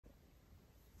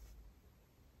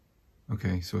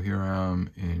Okay, so here I am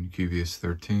in Cubase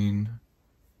 13.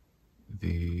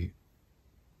 The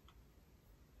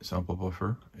sample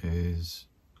buffer is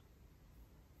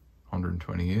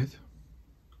 128.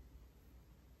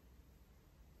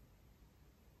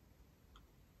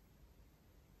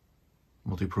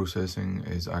 Multiprocessing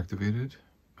is activated.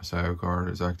 A SIO card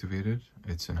is activated.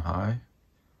 It's in high.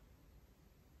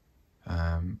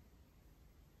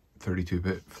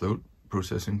 32-bit float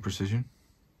processing precision.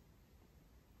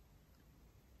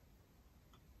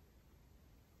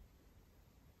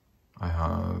 I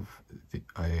have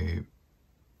a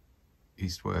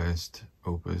EastWest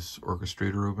Opus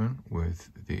Orchestrator open with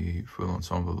the full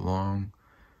ensemble long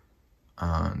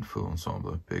and full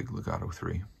ensemble big legato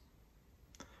 3.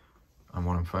 And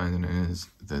what I'm finding is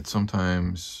that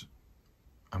sometimes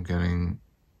I'm getting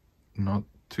not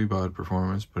too bad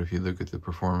performance, but if you look at the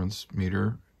performance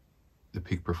meter, the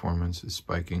peak performance is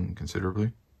spiking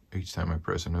considerably each time I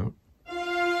press a note.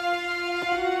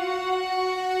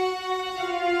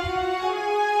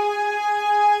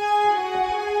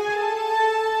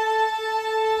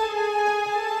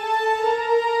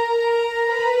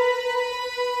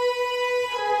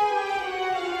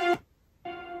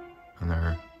 And there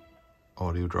are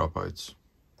audio dropouts.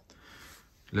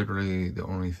 Literally the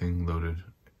only thing loaded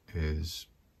is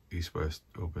EastWest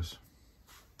Opus.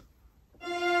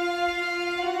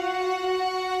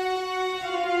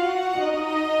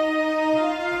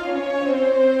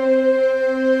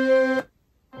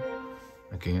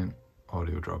 Again,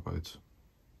 audio dropouts.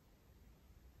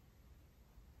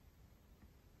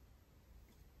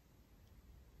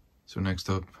 So next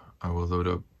up, I will load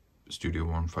up Studio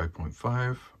One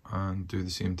 5.5 and do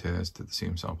the same test at the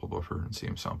same sample buffer and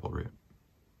same sample rate.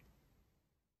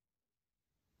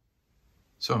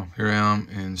 So here I am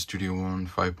in Studio One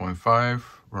 5.5,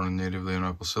 running natively on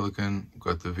Apple Silicon.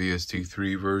 Got the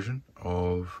VST3 version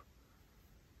of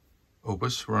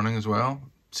Opus running as well.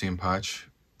 Same patch,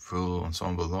 full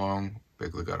ensemble long,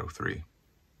 big legato 3.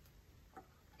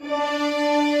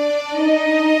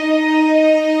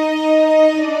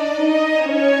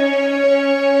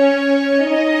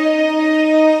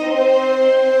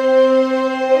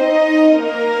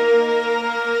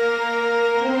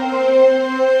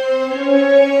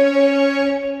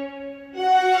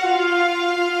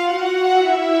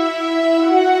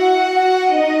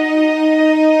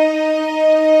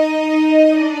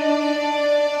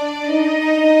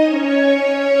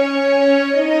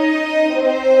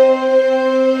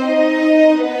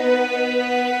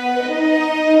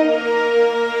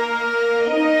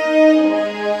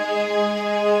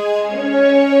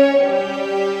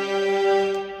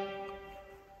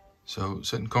 So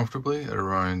sitting comfortably at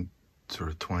around sort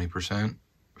of 20%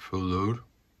 full load,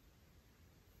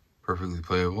 perfectly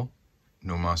playable,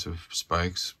 no massive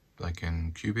spikes like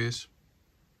in Cubase.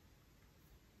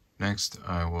 Next,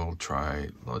 I will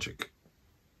try Logic.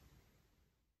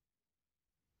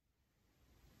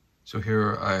 So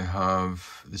here I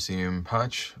have the same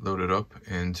patch loaded up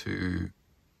into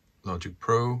Logic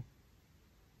Pro.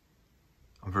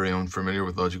 I'm very unfamiliar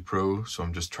with Logic Pro, so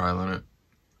I'm just trialing it.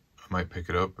 I might pick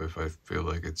it up if I feel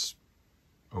like it's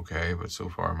okay, but so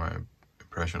far my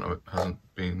impression of it hasn't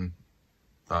been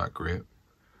that great.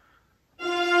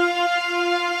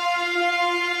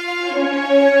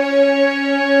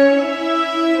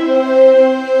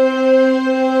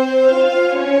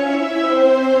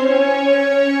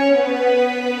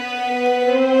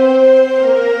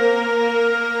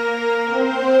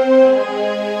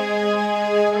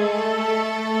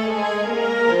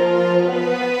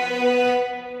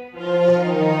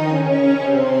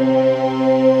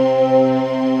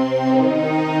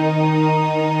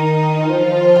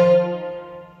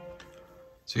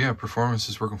 So yeah, performance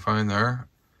is working fine there.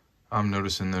 I'm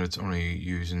noticing that it's only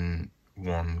using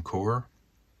one core.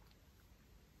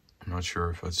 I'm not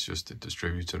sure if that's just it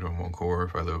distributes it on one core.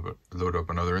 If I load up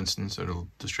another instance, it'll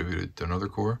distribute it to another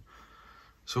core.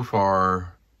 So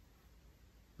far,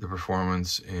 the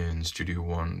performance in Studio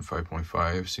One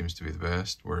 5.5 seems to be the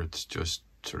best, where it's just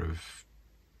sort of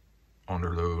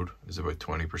under load is about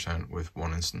 20% with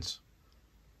one instance,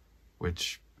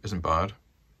 which isn't bad.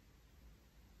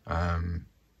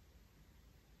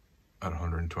 At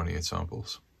 128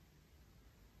 samples.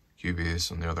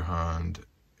 Cubase, on the other hand,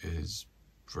 is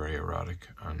very erratic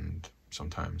and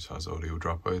sometimes has audio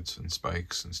dropouts and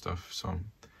spikes and stuff, so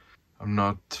I'm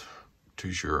not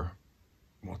too sure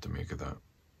what to make of that.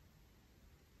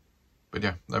 But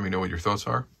yeah, let me know what your thoughts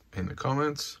are in the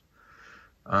comments.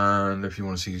 And if you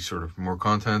want to see sort of more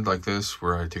content like this,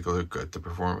 where I take a look at the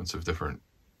performance of different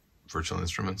virtual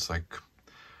instruments, like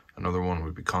another one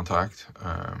would be Contact,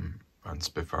 and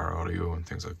Spitfire Audio and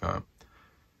things like that.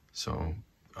 So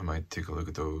I might take a look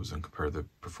at those and compare the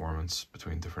performance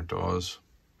between different DAWs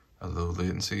at low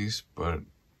latencies. But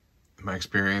my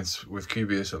experience with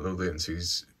Cubase at low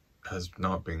latencies has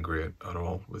not been great at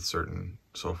all with certain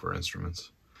software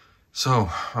instruments. So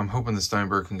I'm hoping that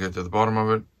Steinberg can get to the bottom of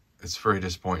it. It's very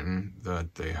disappointing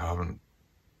that they haven't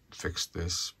fixed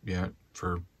this yet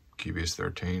for Cubase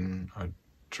 13. I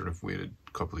sort of waited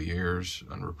a couple of years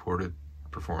and reported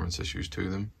performance issues to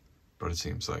them, but it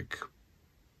seems like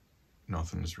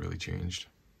nothing has really changed.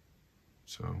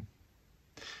 So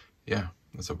yeah,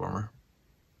 that's a bummer.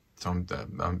 So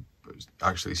I'm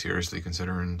actually seriously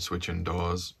considering switching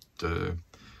DAWs to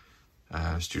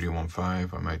Studio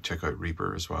 1.5. I might check out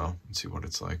Reaper as well and see what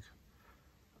it's like.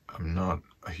 I'm not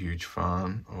a huge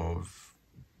fan of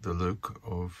the look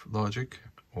of Logic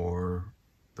or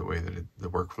the way that the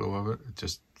workflow of it.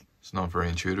 It's not very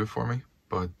intuitive for me,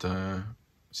 but it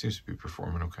seems to be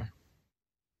performing okay.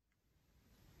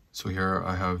 So here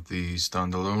I have the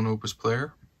standalone Opus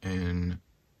player in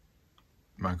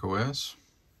macOS.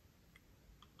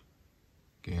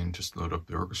 Again, just load up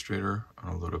the orchestrator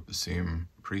and I'll load up the same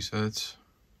presets.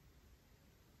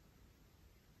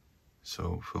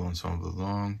 So full ensemble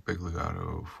long, big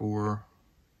legato 4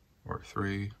 or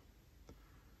 3.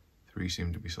 3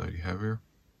 seem to be slightly heavier.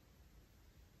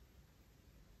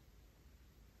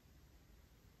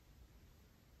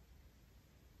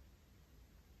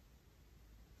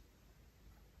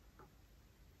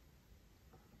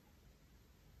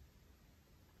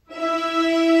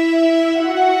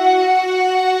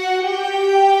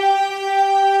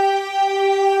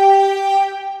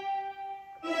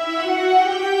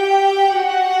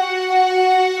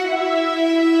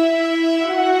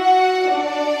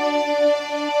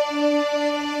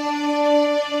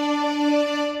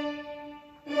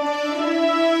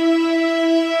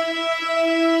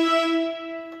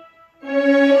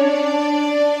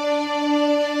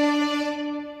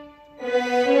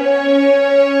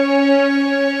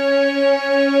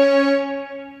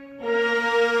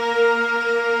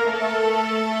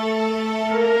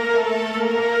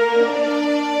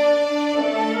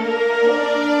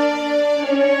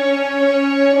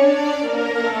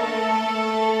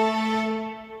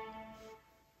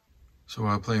 So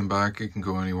while playing back, it can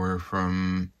go anywhere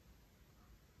from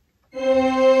 30%,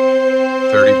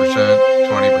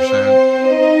 20%,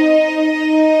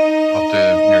 up to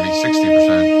nearly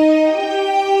 60%.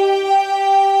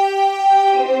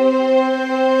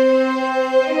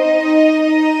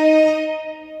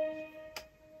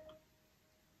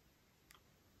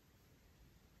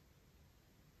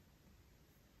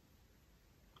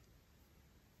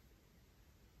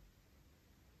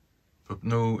 But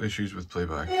no issues with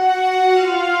playback.